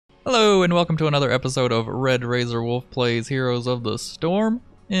Hello and welcome to another episode of RedRazorWolf Plays Heroes of the Storm.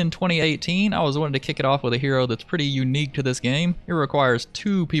 In 2018, I was wanting to kick it off with a hero that's pretty unique to this game. It requires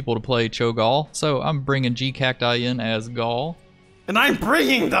 2 people to play Cho'Gall, so I'm bringing GeneralCacti in as Gall. And I'm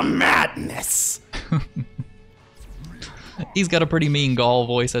bringing the madness! He's got a pretty mean Gall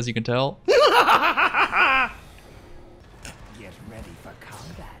voice, as you can tell. Get ready for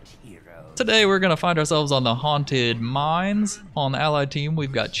combat, hero. Today we're going to find ourselves on the Haunted Mines. On the allied team,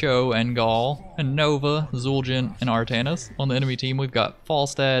 we've got Cho and Gall, and Nova, Zul'jin, and Artanis. On the enemy team, we've got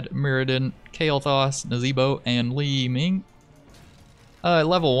Falstad, Mirrodin, Kael'thas, Nazeebo, and Li Ming.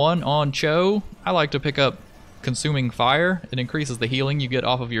 Level 1 on Cho, I like to pick up Consuming Fire. It increases the healing you get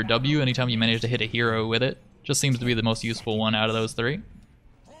off of your W anytime you manage to hit a hero with it. Just seems to be the most useful one out of those 3.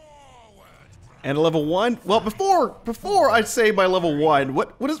 And a level 1? Well, before I say my level 1,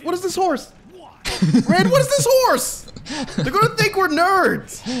 what is this horse? Red, what is this horse? They're gonna think we're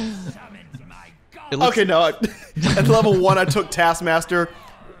nerds. Okay, no. At level 1, I took Taskmaster.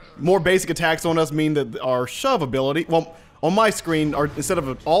 More basic attacks on us mean that our shove ability. Well, on my screen, instead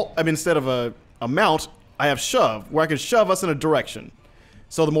of a mount, I have shove, where I can shove us in a direction.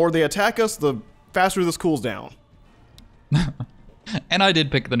 So the more they attack us, the faster this cools down. And I did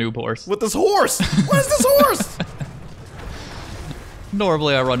pick the noob horse. With this horse! What is this horse?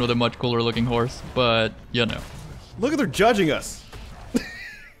 Normally I run with a much cooler looking horse, but you know. Look at they're judging us.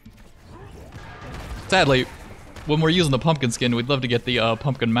 Sadly, when we're using the pumpkin skin, we'd love to get the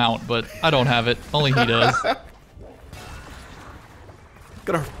pumpkin mount, but I don't have it. Only he does. I'm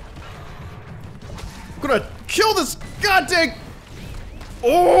gonna kill this goddamn.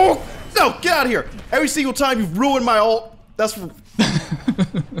 Oh no! Get out of here! Every single time you've ruined my ult. That's.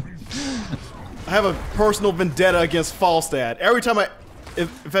 I have a personal vendetta against Falstad. Every time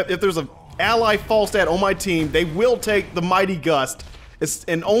if there's an ally Falstad on my team, they will take the Mighty Gust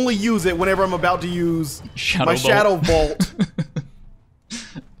and only use it whenever I'm about to use my Shadow Bolt.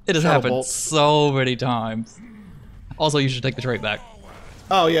 It has happened so many times. Also, you should take the trait back.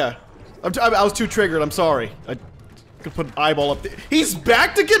 Oh yeah, I was too triggered. I'm sorry. I could put an eyeball up there. He's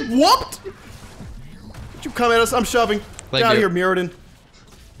back to get whooped. Don't you come at us? I'm shoving. Get out of here, Mirrodin.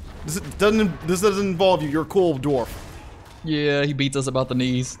 This doesn't involve you. You're a cool dwarf. Yeah, he beats us about the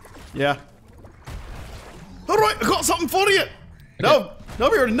knees. Yeah. Alright, I got something for you! Okay. No! No,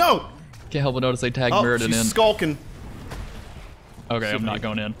 Mirrodin, no! Can't help but notice they tagged Mirrodin in. She's skulking. Okay, I'm not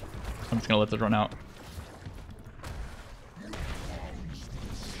going in. I'm just gonna let this run out.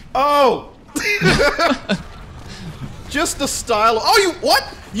 Oh! Just the style. Oh, you what?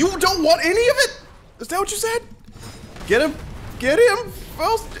 You don't want any of it? Is that what you said? Get him! Get him!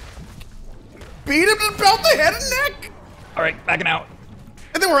 Beat him about the head and neck! Alright, backing out.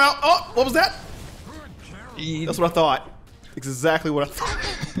 And then we're out. Oh, what was that? That's what I thought. Exactly what I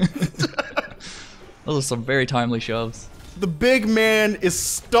thought. Those are some very timely shoves. The big man is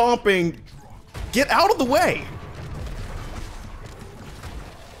stomping. Get out of the way.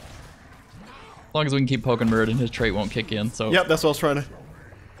 As long as we can keep poking Mirrodin, his trait won't kick in, so... Yep, that's what I was trying to...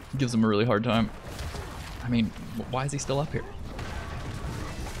 Gives him a really hard time. I mean, why is he still up here?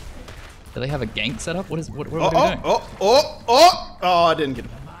 Do they have a gank set up? What are they doing? Oh, I didn't get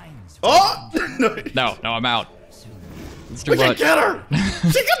him. Oh! No, I'm out. It's too We can much. get her!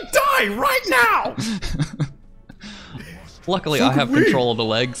 She can die right now! Luckily, So I have could we. control of the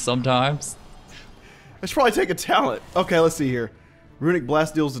legs sometimes. I should probably take a talent. Okay, let's see here. Runic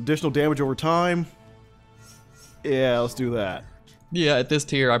Blast deals additional damage over time. Yeah, let's do that. Yeah, at this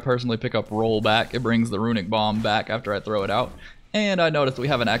tier, I personally pick up Rollback. It brings the Runic Bomb back after I throw it out. And I noticed we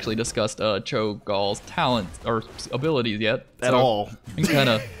haven't actually discussed Cho'Gall's talents or abilities yet. At all. We can kind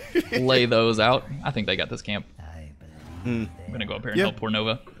of lay those out. I think they got this camp. I'm gonna go up here and help poor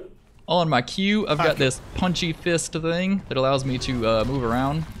Nova. On my Q, I've got this punchy fist thing that allows me to move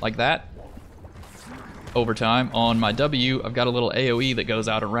around like that over time. On my W, I've got a little AoE that goes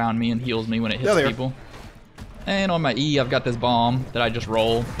out around me and heals me when it hits people. And on my E, I've got this bomb that I just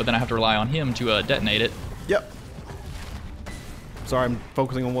roll, but then I have to rely on him to detonate it. Yep. Sorry, I'm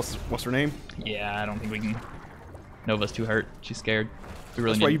focusing on what's her name. Yeah, I don't think we can. Nova's too hurt. She's scared. We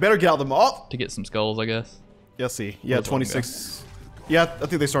really That's need right. You better get out of them off. to get some skulls, I guess. Yeah, see. Yeah, 26. Yeah, I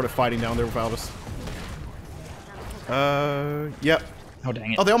think they started fighting down there without us. Yep. Oh,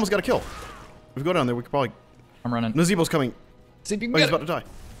 dang it. Oh, they almost got a kill. If we go down there, we could probably... I'm running. Nazeebo's coming. See if you can Oh, get he's about to die.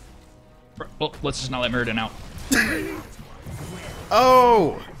 Well, let's just not let Mirrodin out.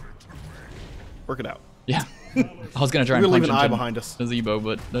 Oh! Work it out. Yeah. I was going to try and We're punch leaving an eye into behind us. Nazeebo,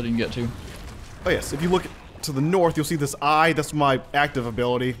 but I didn't get to. Oh yes, if you look to the north, you'll see this eye. That's my active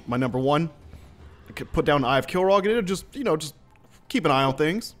ability, my number 1. I could put down an Eye of Kilrog, and it'll just, you know, just keep an eye on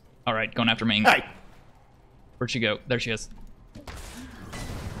things. All right, going after Ming. Hey! Where'd she go? There she is.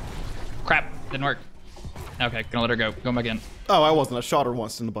 Crap, didn't work. Okay, gonna let her go. Going back in. Oh, I wasn't. I shot her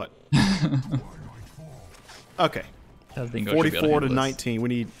once in the butt. Okay. 44 to 19. We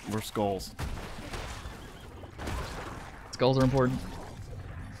need more skulls. Skulls are important.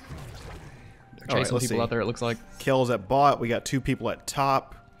 They're chasing people out there, it looks like. Kills at bot. We got 2 people at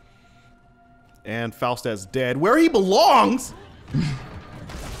top. And Falstad's dead. Where he belongs!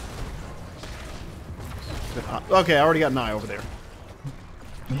 Okay, I already got an eye over there.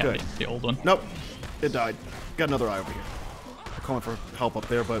 Yeah, Good. the old one. Nope. It died. Got another eye over here. I'm calling for help up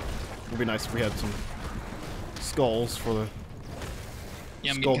there, but it would be nice if we had some skulls for the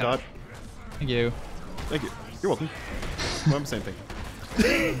Yeah, I'm skull getting god. Thank you. Thank you. You're welcome. Well, I'm the same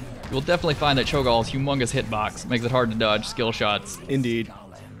thing. You'll definitely find that Cho'Gall's humongous hitbox makes it hard to dodge skill shots. Indeed.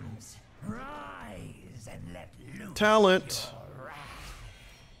 Talent.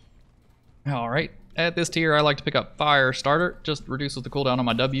 Alright. At this tier, I like to pick up Fire Starter. Just reduces the cooldown on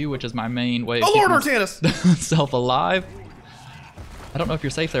my W, which is my main way of Oh, Lord, keeping Artanis! myself alive. I don't know if you're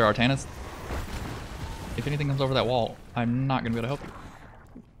safe there, Artanis. If anything comes over that wall, I'm not going to be able to help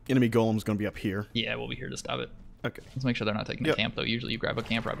you. Enemy golem's gonna be up here. Yeah, we'll be here to stop it. Okay. Let's make sure they're not taking Yep. the camp, though. Usually you grab a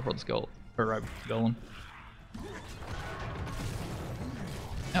camp right before the skull. Or right before the golem.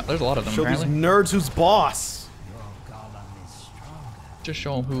 Yeah, there's a lot of them, Show these apparently. nerds who's boss. Just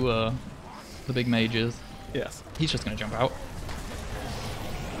show them who the big mage is. Yes. He's just gonna jump out.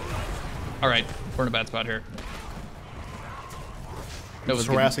 Alright, we're in a bad spot here. Just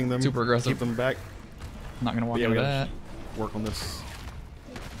harassing them. Super aggressive. Keep them back. Not gonna walk Yeah, into we that. gotta work on this.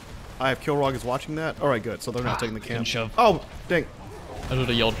 I have Kilrog is watching that. Alright, good. So they're not taking the camp. shove. Oh, dang. I should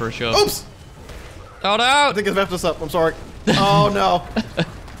have yelled for a shove. Oops! Oh no! I think I messed us up. I'm sorry. Oh, no.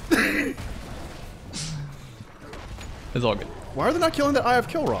 It's all good. Why are they not killing that Eye of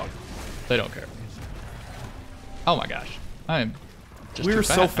Kilrog? They don't care. Oh my gosh. I am just We too were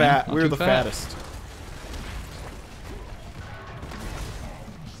so man. fat. I'm We were too the fat. fattest.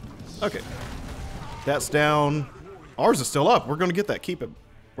 Okay. That's down. Ours is still up. We're going to get that. Keep it.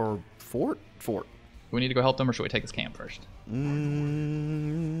 Or fort? Fort. Do we need to go help them or should we take this camp first?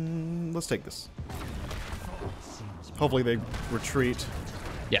 Let's take this. Hopefully they retreat.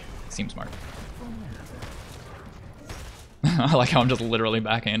 Yeah, seems smart. I like how I'm just literally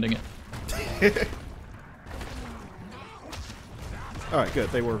backhanding it. Alright, good.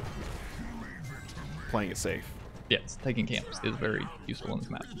 They were playing it safe. Yes, taking camps is very useful in this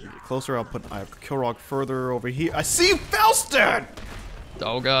map. Get closer, I'll put Kilrog further over here. I see Falstad!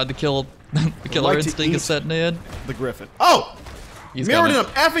 Oh god, the killer like to instinct is eat setting in. The Griffin. Oh! He's Mirrored coming.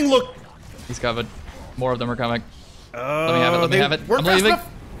 him! Effing look! He's covered. More of them are coming. Let me have it, let me have it. We're I'm fast leaving. enough.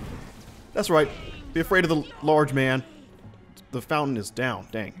 That's right. Be afraid of the large man. The fountain is down.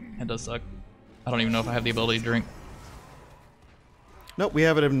 Dang. That does suck. I don't even know if I have the ability to drink Nope, we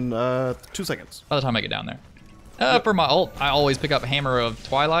have it in 2 seconds. by the time I get down there. For my ult, I always pick up Hammer of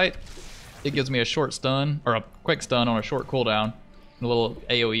Twilight. It gives me a short stun, or a quick stun on a short cooldown. A little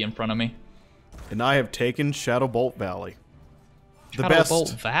AoE in front of me. And I have taken Shadow Bolt Valley. The Shadow best. Bolt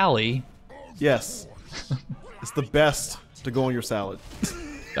Valley? Yes. It's the best to go on your salad.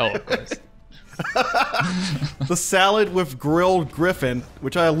 Oh, of course. The salad with grilled griffin,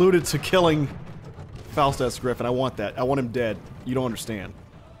 which I alluded to killing Falstad's griffin. I want that. I want him dead. You don't understand.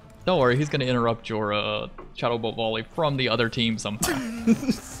 Don't worry, he's gonna interrupt your Shadow Bolt volley from the other team somehow.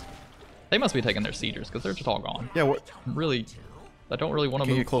 They must be taking their siegers because they're just all gone. Yeah, what? Really, I don't really want to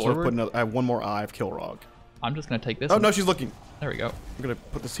Can you move get closer? forward. Put another, I have one more Eye of Kilrog. I'm just gonna take this. Oh, and- no, she's looking. There we go. I'm going to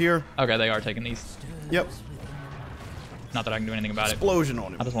put this here. Okay, they are taking these. Yep. Not that I can do anything about it. Explosion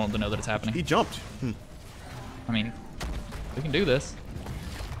on him. I just want them to know that it's He happening. jumped. I mean, we can do this.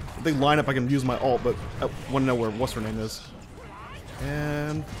 If they line up, I can use my ult, but I want to know where what's her name is.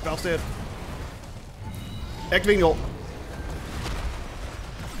 And Falstad. Activating ult.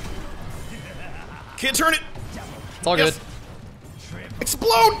 Can't turn it. It's all Yes. good.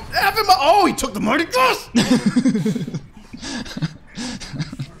 Explode! Have him. Oh, he took the mighty thrust.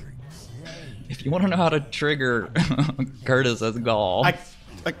 If you want to know how to trigger Curtis as Gall, I.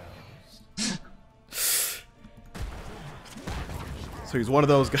 So he's one of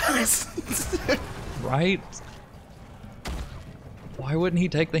those guys. right? Why wouldn't he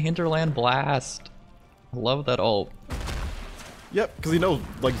take the Hinterland Blast? I love that ult. Yep, because he knows,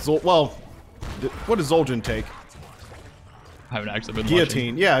 like, well, what does Zul'jin take? I haven't actually been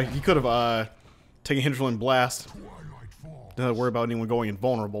Guillotine. Yeah, he could have taken Hinterland Blast. Don't have to worry about anyone going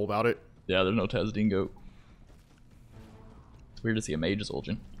invulnerable about it. watching. Yeah, there's no Tez Dingo. It's weird to see a mage as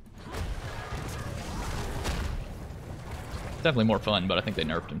Ulgin. Definitely more fun, but I think they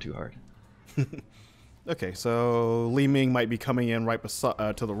nerfed him too hard. Okay, so Li Ming might be coming in right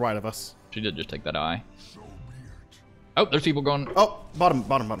to the right of us. She did just take that eye. Oh, there's people going. Oh, bottom.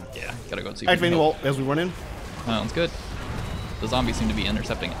 Yeah, gotta go see. Activating the wall as we run in. Sounds good. The zombies seem to be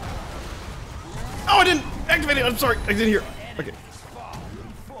intercepting it. Oh, I didn't activate it. I'm sorry. I didn't hear. Okay.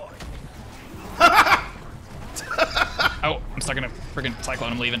 Oh, I'm stuck in a friggin'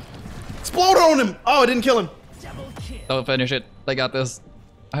 cyclone. I'm leaving. Explode on him. Oh, I didn't kill him. They'll finish it. They got this.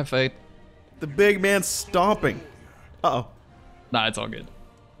 I have faith. The big man's stomping. Uh-oh. Nah, it's all good.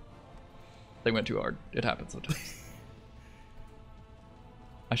 They went too hard. It happens sometimes.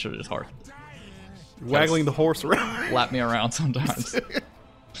 I should have just harped. Waggling the horse around. Lap me around sometimes.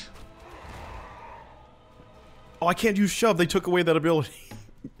 Oh, I can't use shove. They took away that ability.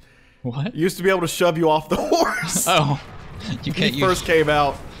 What? You used to be able to shove you off the horse. Oh. You can't He use... first came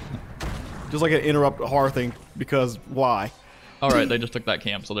out. Just like an interrupt hearthing, because why? Alright, they just took that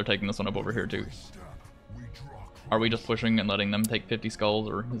camp, so they're taking this one up over here too. Are we just pushing and letting them take 50 skulls,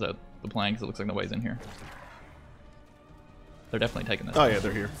 or is that the plan? Because it looks like nobody's in here. They're definitely taking this. Oh yeah,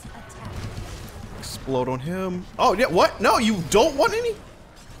 they're here. Explode on him. Oh yeah, what? No, you don't want any?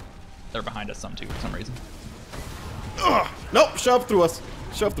 They're behind us some too, for some reason. Ugh. Nope, shove through us.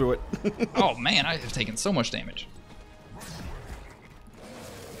 Shove through it. Oh man, I have taken so much damage.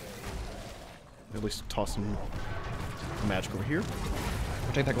 At least toss some magic over here.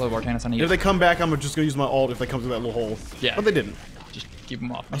 Take that globe, Artanis, I need If they come back, I'm just gonna use my ult if they come through that little hole. Yeah. But they didn't. Just keep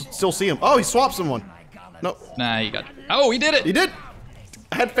them off. I still see him. Oh, he swapped someone. Nope. Nah, you got... Oh, he did it! He did.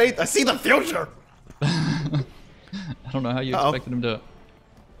 I had faith. I see the future. I don't know how you expected him to...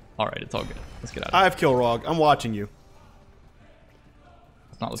 Alright, it's all good. Let's get out of I here. have Kilrog. I'm watching you.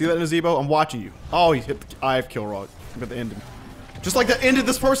 It's not See that in Zebo? I'm watching you. Oh, he hit the... I have Kilrog. I'm at the end. Just like that ended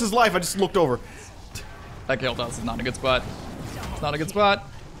this person's life. I just looked over. That kill toss is not a good spot. It's not a good spot.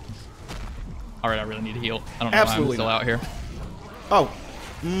 Alright, I really need to heal. I don't know why I'm still out here. Oh.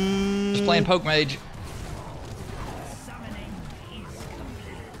 Just playing Poke Mage.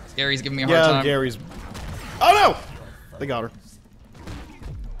 Gary's giving me a hard time. Yeah, Gary's... Oh no! They got her.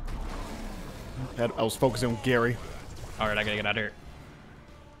 I was focusing on Gary. Alright, I gotta get out of here.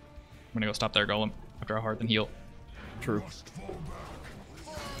 I'm gonna go stop their golem after I hearth and heal. True.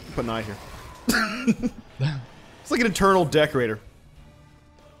 Put an eye here. It's like an internal decorator.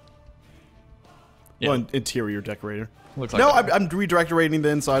 Yeah. Well, an interior decorator. Looks like No, that. I'm redecorating the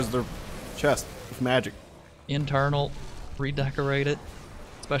insides of their chest with magic. Internal, redecorate it,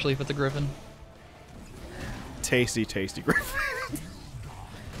 especially if it's a griffin. Tasty, tasty griffin.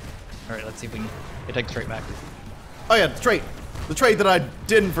 Alright, let's see if we can take the straight back. Oh yeah, the trait. The trait that I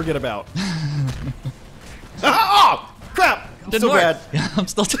didn't forget about. Oh! Crap! Didn't Still work. bad. I'm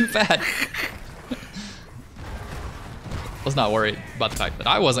still too bad. Let's not worry about the fact that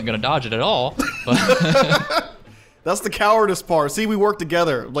I wasn't gonna dodge it at all. But That's the cowardice part. See, we work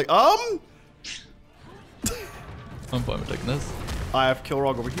together. Like, I'm fine with taking this. I have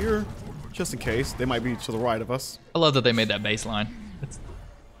Kilrog over here, just in case. They might be to the right of us. I love that they made that baseline.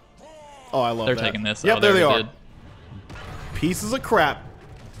 Oh, I love They're that. taking this. Yep, Oh, there they are. did. Pieces of crap.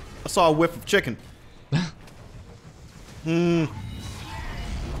 I saw a whiff of chicken. Oh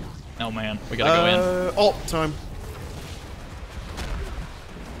man, we gotta go in. Ult time.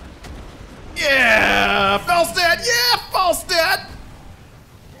 Yeah! Falstad! Yeah! Falstad!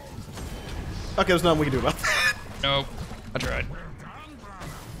 Okay, there's nothing we can do about that. Nope, I tried.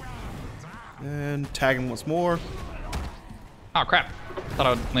 And tag him once more. Oh crap! Thought I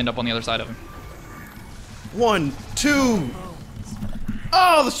would land up on the other side of him. 1, 2.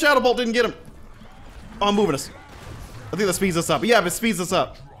 Oh, the Shadow Bolt didn't get him. Oh, I'm moving us. I think that speeds us up. Yeah, it speeds us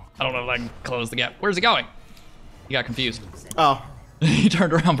up. I don't know if I can close the gap. Where's he going? He got confused. Oh, He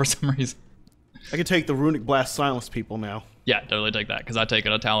turned around for some reason. I can take the Runic Blast Silence people now. Yeah, totally take that, because I take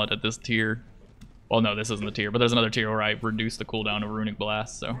a talent at this tier. Well, no, this isn't the tier, but there's another tier where I reduce the cooldown of Runic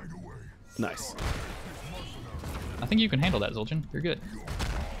Blast, so. Nice. I think you can handle that, Zul'jin. You're good.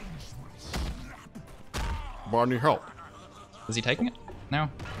 Bar need help. Is he taking it? No?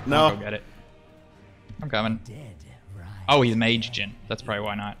 No. I'll go get it. I'm coming. Oh, he's Mage Jin. That's probably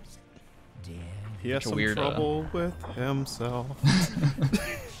why not. He has some weird, trouble with himself.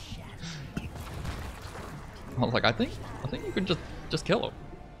 I was like, I think you could just kill him.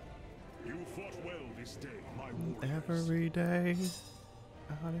 Every day.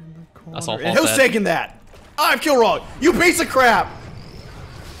 Out in the corner. I saw And who's Falstad. taking that? I'm Kilrog. You piece of crap.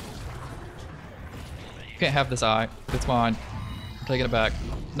 You can't have this eye. It's mine. I'm taking it back.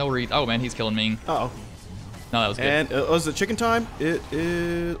 No read. Oh man, he's killing me. Uh oh. No, that was good. And was it chicken time? It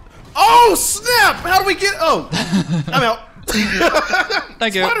is. Oh snap! How do we get? Oh, I'm out.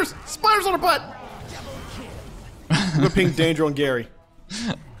 Thank you. Spiders! Spiders on her butt! I'm gonna ping danger on Gary.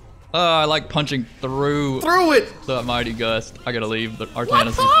 I like punching through it! the mighty gust. I gotta leave the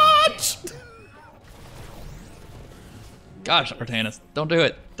Artanis. Punch! Gosh, Artanis, don't do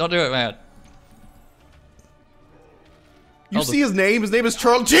it. Don't do it, man. You see his name? His name is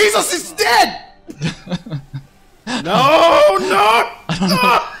Charles. Jesus, he's dead! No, no!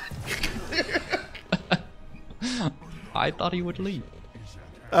 I thought he would leave.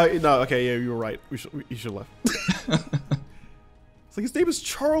 No, okay, yeah, you were right. You should have left. It's like his name is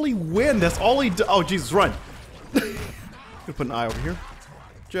Charlie Wynn. That's all he does. Oh, Jesus, run. I'm gonna put an eye over here.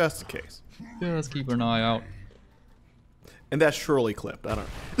 Just in case. Yeah, let's keep an eye out. And that's surely clipped. I don't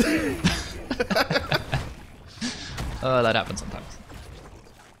know. That happens sometimes.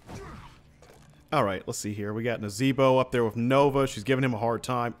 Alright, let's see here. We got Nazebo up there with Nova. She's giving him a hard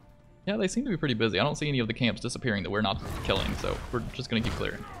time. Yeah, they seem to be pretty busy. I don't see any of the camps disappearing that we're not killing, so we're just gonna keep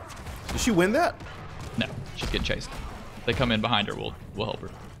clearing. Did she win that? No, she's getting chased. If they come in behind her, we'll help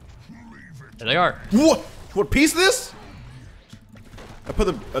her. There they are. What? What piece of this? I put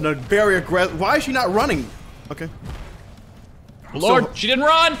a very aggressive. Why is she not running? Okay. Lord, So, she didn't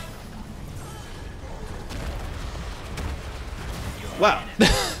run! wow.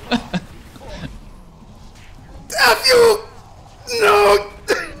 F you! No!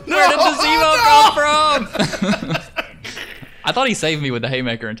 No! Where did Nazebo come from? I thought he saved me with the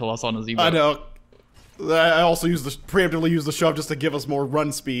haymaker until I saw Nazebo. I know. I also preemptively used the shove just to give us more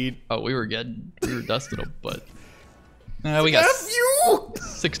run speed. Oh, we were dusting them, but we got F you!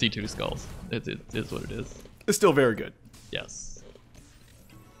 62 skulls. It is what it is. It's still very good. Yes.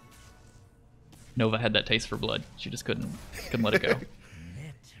 Nova had that taste for blood. She just couldn't let it go. Let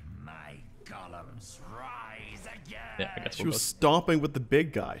my golems rise again. Yeah, I guess She we'll was go. stomping with the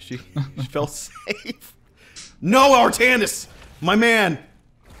big guy. She felt safe. No, Artanis! My man!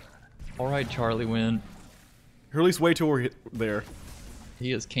 All right, Charlie Wynn. Or at least wait till we're there.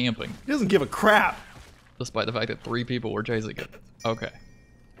 He is camping, He doesn't give a crap. despite the fact that 3 people were chasing it. Okay.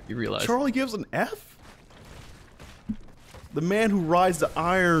 You realize. Charlie gives an F? The man who rides the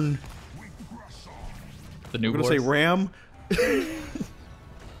iron. The new I'm gonna say Ram.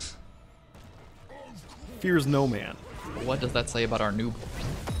 Fears no man. What does that say about our new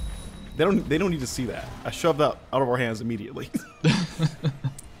They don't need to see that. I shoved that out of our hands immediately.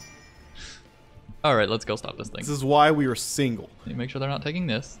 All right, let's go stop this thing. This is why we are single. Make sure they're not taking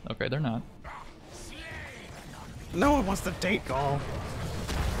this. Okay, they're not. No one wants to date Gall.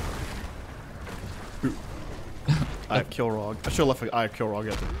 I have Kilrog. I should have left I have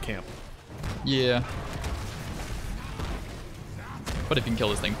Kilrog at the camp. Yeah. But if you can kill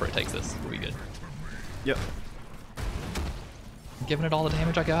this thing before it takes this, we'll be good. Yep. I'm giving it all the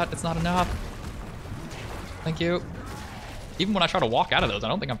damage I got. It's not enough. Thank you. Even when I try to walk out of those, I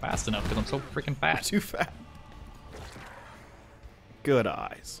don't think I'm fast enough because I'm so freaking fast. Too fat. Good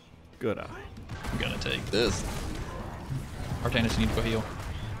eyes. Good eye. I'm gonna take this. Artanis, you need to go heal.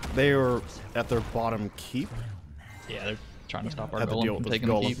 They are at their bottom keep. Yeah, they're trying to stop our Had to deal golem with from this taking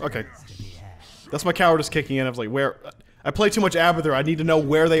the golem. keep. Okay. That's my cowardice kicking in. I was like, where? I play too much Abathur. I need to know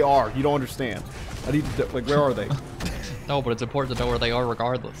where they are. You don't understand. I need to, like, where are they? No, but it's important to know where they are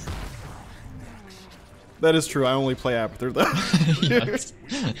regardless. That is true. I only play Abathur, though. Yes.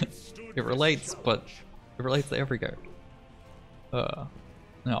 It relates, but it relates to every character. No,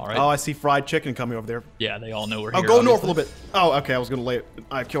 alright. Oh, I see fried chicken coming over there. Yeah, they all know we're Oh, here. go north a obviously. little bit. Oh, okay. I was gonna lay it.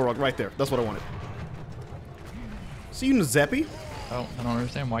 I have Kilrog right there. That's what I wanted. See you, Nazepi? I don't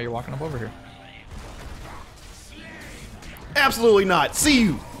understand why you're walking up over here. Absolutely not. See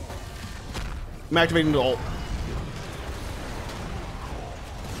you. I'm activating the ult.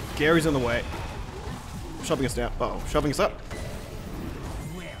 Gary's in the way. Shoving us down. Uh-oh. Shoving us up.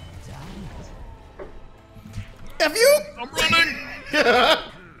 F you! I'm running!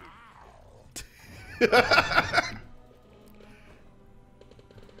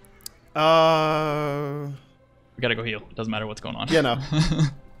 We gotta go heal. Doesn't matter what's going on. Yeah, no.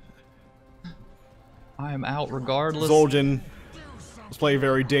 I am out regardless. Zul'jin was playing a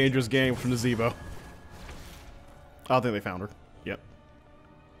very dangerous game from Nazebo. I don't think they found her. Yep.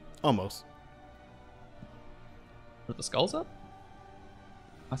 Almost. Are the skulls up?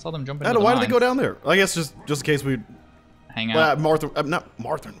 I saw them jumping. I don't know, why did they go down there? I guess just in case we Hang out. not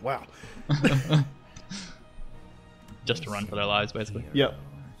Martha. Wow. Just to run for their lives, basically. Yep.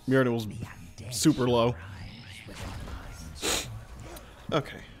 Mirrodin was super low.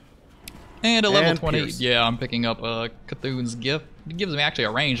 Okay. And at level And 20, Pierce. yeah, I'm picking up Cthulhu's Gift. It gives me actually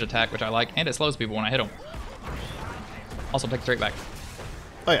a ranged attack, which I like, and it slows people when I hit them. Also, take straight back.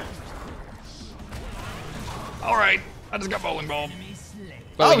 Oh yeah. All right, I just got bowling ball.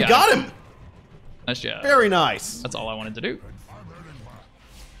 Oh, we got him! Nice job. Very nice. That's all I wanted to do.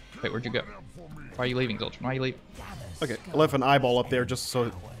 Wait, where'd you go? Why are you leaving, Zoltan? Why are you leaving? Okay, I left an eyeball up there just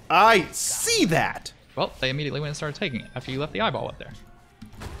so I see that. Well, they immediately went and started taking it after you left the eyeball up there.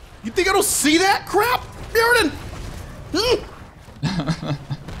 You think I don't see that crap, Mirrodin?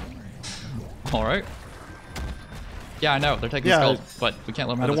 All right. Yeah, I know they're taking Yeah, the skull, but we can't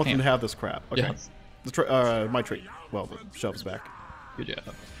let them I have don't want this them to camp. have this crap. Okay. Yes. My tree. Well, the shove's back. Good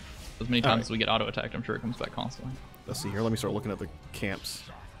job. As many times as we get auto attacked, I'm sure it comes back constantly. Let's see here. Let me start looking at the camps.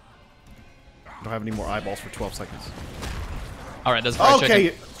 I don't have any more eyeballs for 12 seconds. All right, that's fried Okay,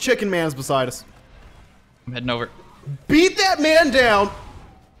 chicken. chicken man's beside us. I'm heading over. Beat that man down.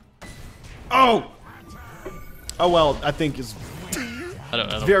 Oh. Oh well, I think it's I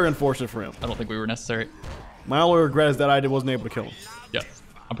don't, very unfortunate for him. I don't think we were necessary. My only regret is that I wasn't able to kill him. Yeah,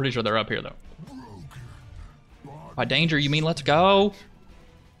 I'm pretty sure they're up here though. By danger, you mean let's go?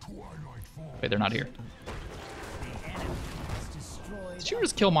 Wait, they're not here. Did you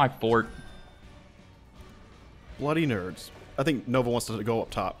just kill my fort? Bloody nerds. I think Nova wants to go up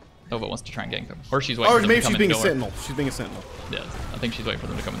top. Nova wants to try and gank them. Or she's waiting Oh, for them to maybe come she's in being the a door. sentinel. She's being a sentinel. Yeah, I think she's waiting for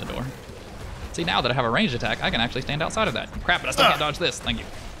them to come in the door. See, now that I have a ranged attack, I can actually stand outside of that. Crap, but I still can't dodge this. Thank you.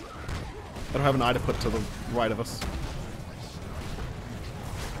 I don't have an eye to put to the right of us.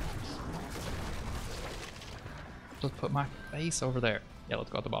 Just put my face over there. Yeah, let's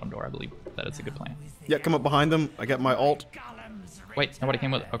go out the bottom door. I believe that is a good plan. Yeah, come up behind them. I got my ult. Wait, nobody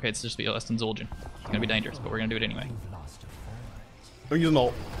came with it. Okay, it's just be less than Zul'jin. It's gonna be dangerous, but we're gonna do it anyway. I'm using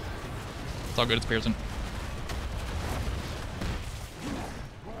ult. It's all good, it's Pearson.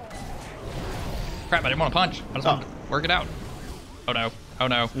 Crap, I didn't want to punch. I just wanted to work it out. Oh no. Oh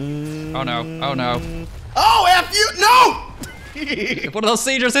no. Oh no. Oh no. Oh, F you! No! If one of those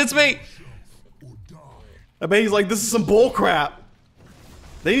siegers hits me! I bet he's like, this is some bull crap.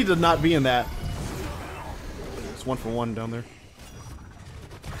 They need to not be in that. It's 1 for 1 down there.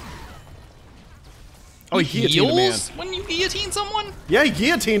 Oh, he guillotined a man. When you guillotine someone? Yeah, he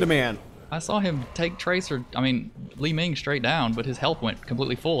guillotined a man. I saw him take Tracer, Li Ming straight down, but his health went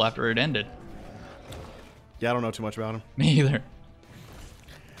completely full after it ended. Yeah, I don't know too much about him. Me either.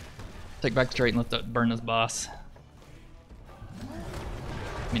 Take back the trait and let's burn this boss.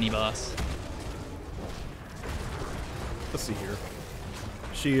 Mini boss. Let's see here.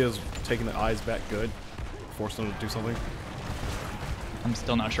 She is taking the eyes back good. Forcing them to do something. I'm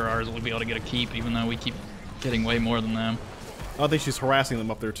still not sure ours will be able to get a keep, even though we keep getting way more than them. I think she's harassing them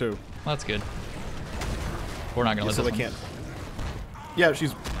up there too. Well, that's good. We're not gonna let So this they one. can't. Yeah,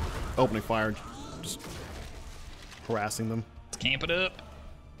 she's opening fire, just harassing them. Let's camp it up.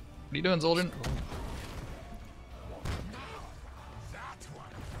 What are you doing, Zul'jin?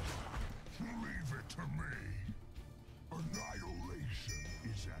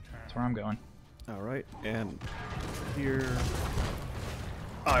 That's where I'm going. All right, and here.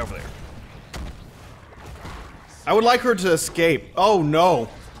 Ah, over there. I would like her to escape. Oh no!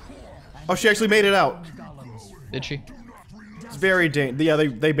 Oh, she actually made it out. Did she? It's very yeah,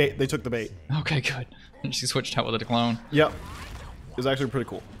 they took the bait. Okay, good. And she switched out with a clone. Yep. It was actually pretty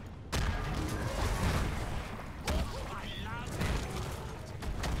cool.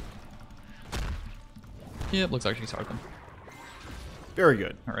 Yep, looks like she's hard them. Very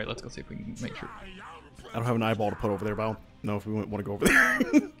good. All right, let's go see if we can make sure. I don't have an eyeball to put over there, but I don't know if we want to go over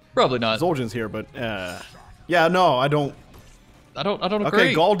there. Probably not. Zul'jin's here, but yeah, no, I don't. I don't agree.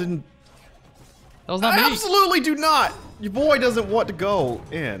 Okay, Gall didn't. That was not I me. absolutely do not. Your boy doesn't want to go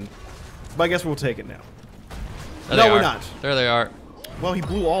in, but I guess we'll take it now. There No, they we're are. not. There they are. Well, he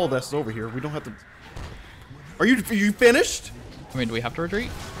blew all of this over here. We don't have to. Are you finished? I mean, do we have to retreat?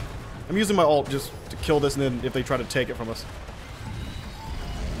 I'm using my ult just to kill this, and then if they try to take it from us.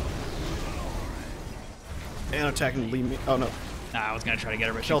 And attacking Li Ming. Oh no. Nah, I was gonna try to get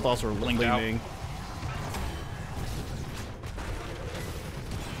her, but she Stealth also Li blinked out. Ming.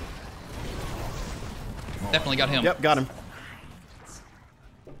 Definitely got him. Yep, got him.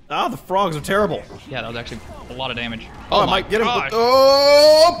 Ah, the frogs are terrible. Yeah, that was actually a lot of damage. Oh, I my might get him. gosh.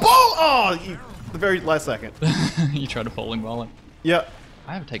 Oh, ball! Oh, the very last second. You tried to bowling ball it. Yep.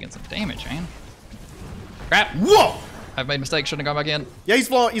 I have taken some damage, man. Crap! Whoa! I've made mistakes. Shouldn't have gone back in. Yeah, he's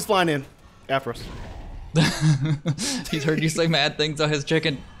flying in after us. He's heard you say mad things on his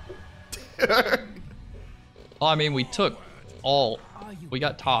chicken. Well, I mean, we took all. We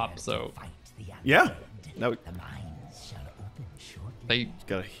got top, so Yeah. Now they.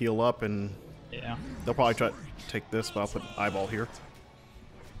 gotta heal up, and Yeah. they'll probably try to take this, but I'll put an eyeball here.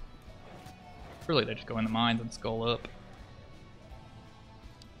 Really, they just go in the mines and skull up.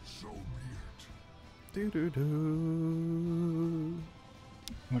 Do-do-do.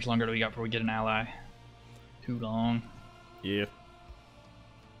 How much longer do we got before we get an ally? Too long. Yeah.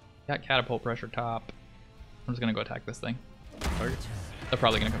 Got catapult pressure top. I'm just gonna go attack this thing. Okay. They're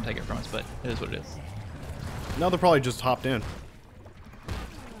probably gonna come take it from us, but it is what it is. No, they're probably just hopped in.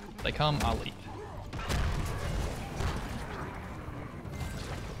 If they come, I'll leave.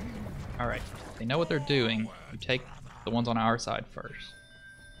 Alright, they know what they're doing. You take the ones on our side first.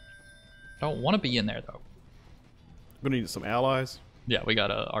 Don't want to be in there, though. We're gonna need some allies. Yeah, we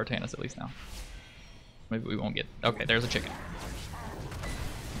got Artanis at least now. Maybe we won't get... Okay, there's a chicken.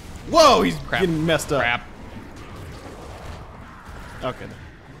 Whoa, he's Crap. getting messed up. Crap. Okay.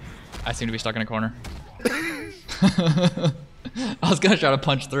 I seem to be stuck in a corner. I was gonna try to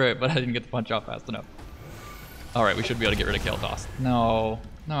punch through it, but I didn't get the punch off fast enough. Alright, we should be able to get rid of Kael'thas. No.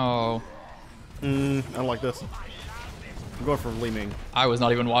 No. I don't like this. I'm going for Li Ming. I was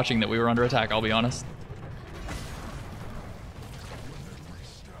not even watching that we were under attack, I'll be honest.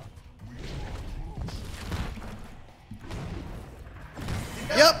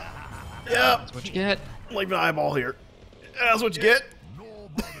 Yep. Yep. That's what you get. Leave an eyeball here. That's what you get.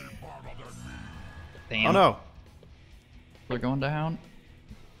 Damn. Oh no. They're going down.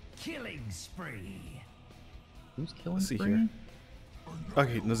 Killing spree. Who's killing Let's see Spree? here.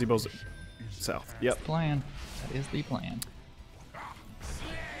 Okay, Nazeebo's south. Yep. Plan. That is the plan.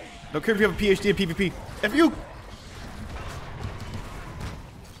 Don't care if you have a PhD in PvP. F you.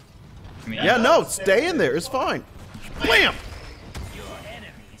 I mean, Yeah, no, stay in there. It's fine. Blam.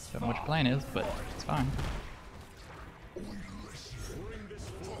 don't know what your plan is, but it's fine.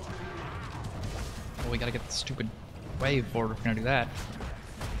 Well, we gotta get the stupid wave forward if we're gonna do that.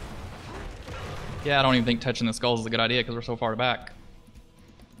 Yeah, I don't even think touching the skulls is a good idea because we're so far back.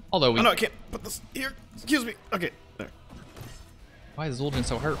 Although we... Oh no, I can't put this here. Excuse me. Okay, there. Why is Zul'jin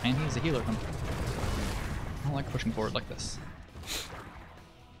so hurt, man? He's a healer. I don't like pushing forward like this.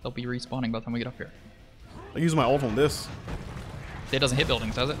 They'll be respawning by the time we get up here. I use my ult on this. It doesn't hit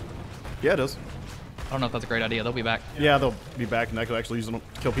buildings, does it? Yeah, it does. I don't know if that's a great idea. They'll be back. Yeah, they'll be back, and I could actually use them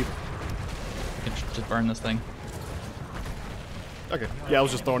to kill people. We can just burn this thing. Okay. Yeah, I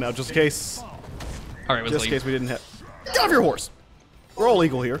was just throwing out just in case. All right, let's Just in leave. case we didn't have. Get off your horse. We're all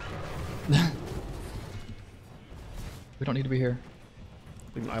legal here. We don't need to be here.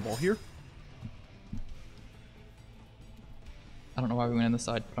 Leave an eyeball here. I don't know why we went in this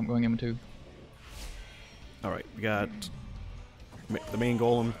side, but I'm going in too. All right, we got the main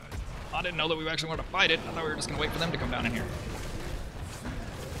golem. I didn't know that we actually wanted to fight it. I thought we were just gonna wait for them to come down in here.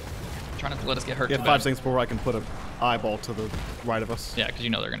 Try not to let us get hurt You too have bad. 5 seconds before I can put an eyeball to the right of us. Yeah, because you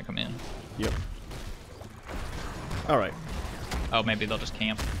know they're gonna come in. Yep. All right. Oh, maybe they'll just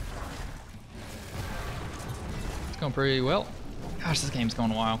camp. It's going pretty well. Gosh, this game's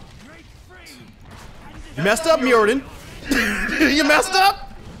going wild. You messed up, Muradin. You messed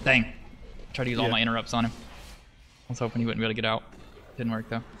up. Dang. Tried to use all Yeah. my interrupts on him. I was hoping he wouldn't be able to get out. Didn't work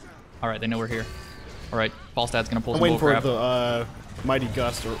though. All right, they know we're here. All right, Falstad's gonna pull I'm some waiting for bullcrap. the Mighty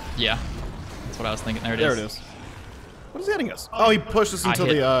Gust. Or Yeah, that's what I was thinking. There it there is. it is. What is he hitting us? Oh, he pushed us I into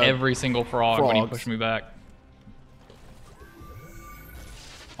hit the. every single frog when he frogs. pushed me back.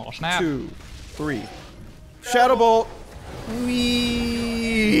 Oh snap! 2, 3. Shadow Bolt.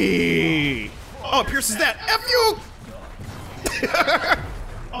 Wee. Oh, it pierces that. F you.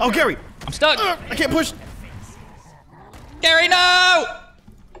 Oh, Gary. I'm stuck. I can't push. Gary, no!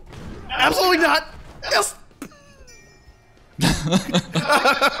 Absolutely not. Yes.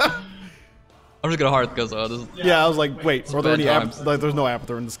 I'm just gonna hearth because this is Yeah, I was like, wait, are there bad any times. like, there's no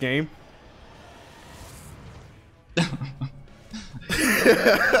Aperture in this game.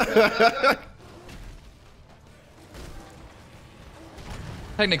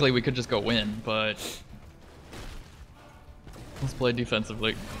 technically we could just go win, but let's play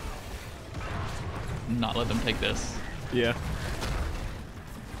defensively. Not let them take this. Yeah.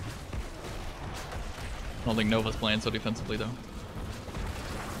 I don't think Nova's playing so defensively though.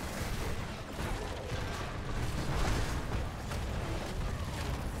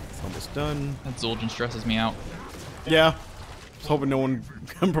 It's almost done. That Zul'jin stresses me out. Yeah. Was hoping no one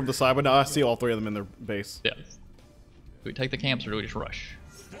come from the side, but now I see all 3 of them in their base. Yeah. Do we take the camps or do we just rush?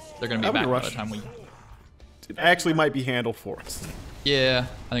 They're gonna be I would back by rush. the time we... It actually might be handled for us. Yeah,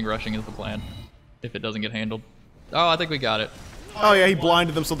 I think rushing is the plan. If it doesn't get handled. Oh, I think we got it. Oh yeah, he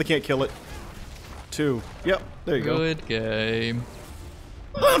blinded them so they can't kill it. 2. Yep, there you Good game.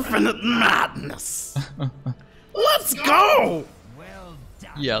 go. Infinite madness. Let's go. Well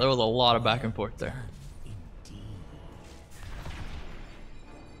done. Yeah, there was a lot of back and forth there.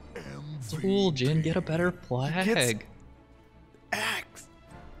 Cool, Jin, get a better flag. Axe.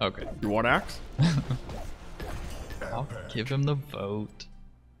 Okay. You want axe? I'll give him the vote.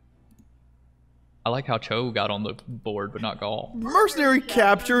 I like how Cho got on the board, but not Gall. Mercenary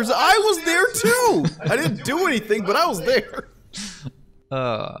captures. I was there too. I didn't do anything, but I was there.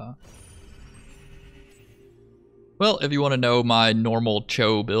 Well, if you want to know my normal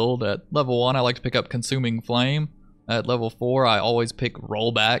Cho build, at level 1 I like to pick up Consuming Flame. At level 4 I always pick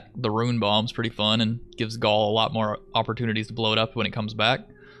Rollback. The Rune Bomb's pretty fun and gives Gall a lot more opportunities to blow it up when it comes back.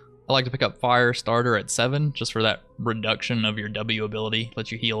 I like to pick up Fire Starter at 7 just for that reduction of your W ability,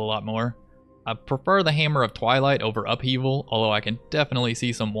 lets you heal a lot more. I prefer the Hammer of Twilight over Upheaval, although I can definitely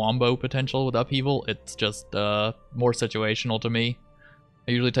see some Wombo potential with Upheaval. It's just more situational to me.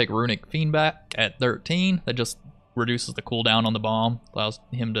 I usually take Runic Fiendback at 13. That just reduces the cooldown on the bomb, allows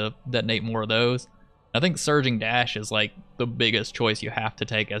him to detonate more of those. I think Surging Dash is like the biggest choice you have to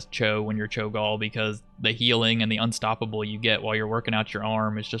take as Cho when you're Cho'Gall, because the healing and the unstoppable you get while you're working out your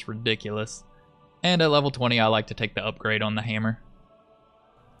arm is just ridiculous. And at level 20 I like to take the upgrade on the hammer.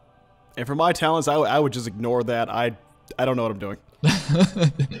 And for my talents, I would just ignore that. I don't know what I'm doing.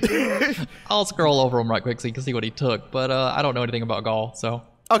 I'll scroll over them right quick so you can see what he took, but I don't know anything about Gall, so.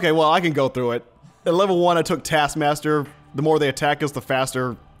 Okay, well, I can go through it. At level 1, I took Taskmaster. The more they attack us, the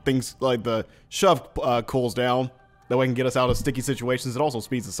faster things like the shove cools down. That way I can get us out of sticky situations. It also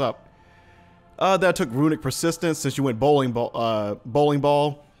speeds us up. Then I took Runic Persistence since you went bowling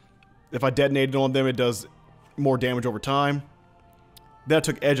ball. If I detonated on them, it does more damage over time. Then I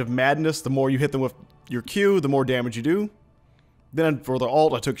took Edge of Madness. The more you hit them with your Q, the more damage you do. Then for the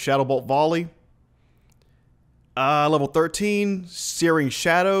ult, I took Shadow Bolt Volley. Level 13, Searing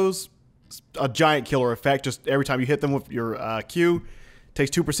Shadows. A giant killer effect. Just every time you hit them with your Q, takes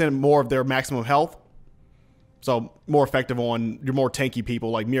 2% more of their maximum health. So more effective on your more tanky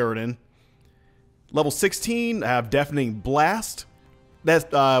people like Mirrodin. Level 16, I have Deafening Blast.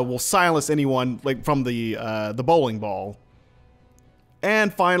 That will silence anyone like from the bowling ball.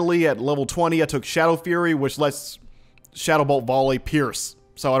 And finally, at level 20, I took Shadow Fury, which lets Shadow Bolt Volley pierce.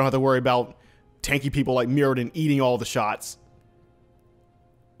 So I don't have to worry about tanky people like Mirrodin eating all the shots.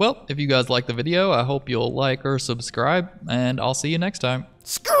 Well, if you guys like the video, I hope you'll like or subscribe, and I'll see you next time.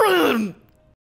 Screw 'em!